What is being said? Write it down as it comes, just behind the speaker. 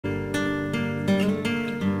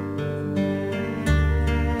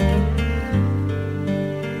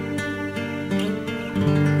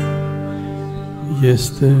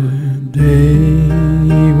Yesterday,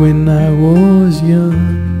 when I was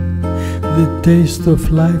young, the taste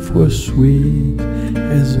of life was sweet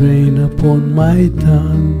as rain upon my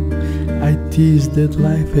tongue. I teased at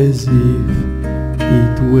life as if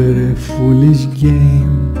it were a foolish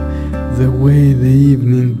game, the way the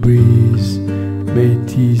evening breeze may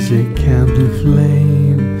tease a candle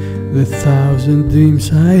flame. The thousand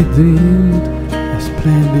dreams I dreamed, the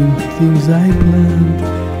splendid things I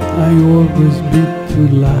planned, I always bid to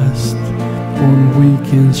last on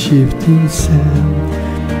weekend shifting sand.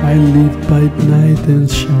 I lived by night and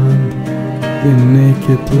shunned the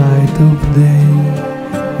naked light of day,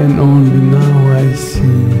 and only now I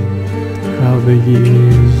see how the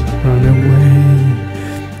years run away.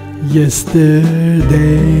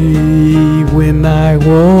 Yesterday, when I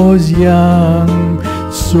was young,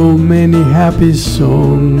 so many happy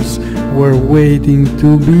songs were waiting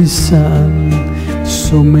to be sung.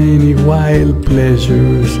 So many wild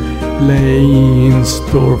pleasures lay in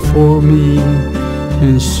store for me,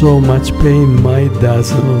 and so much pain my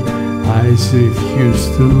dazzled eyes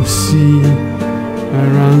refused to see. I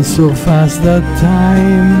ran so fast that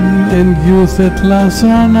time, and youth at last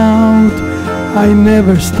ran out. I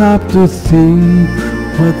never stopped to think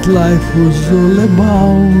what life was all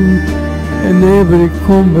about, and every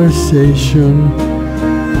conversation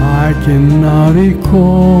I can now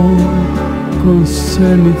recall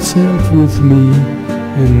concern itself with me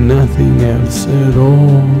and nothing else at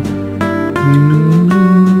all.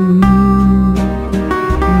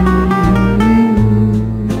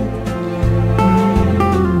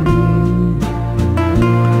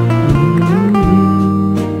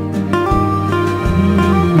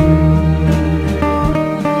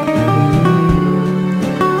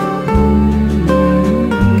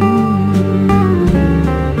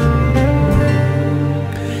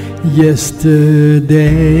 Yesterday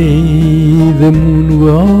the moon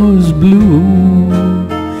was blue,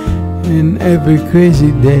 and every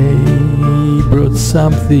crazy day brought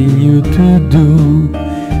something new to do.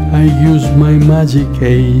 I used my magic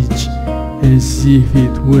age as if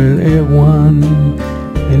it were a wand,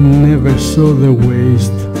 and never saw the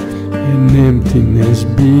waste and emptiness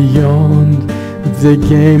beyond. The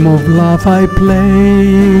game of love I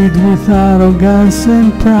played with arrogance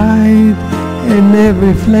and pride, and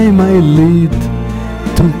every flame I lit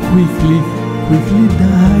to quickly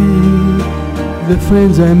die. The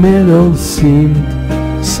friends I met all seemed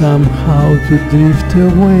somehow to drift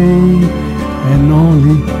away, and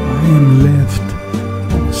only I am left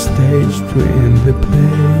on stage to end the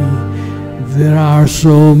play. There are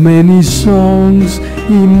so many songs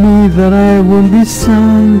in me that I won't be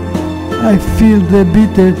sung. I feel the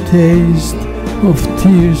bitter taste of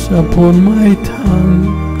tears upon my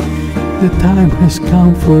tongue. The time has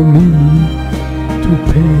come for me to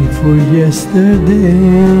pay for yesterday.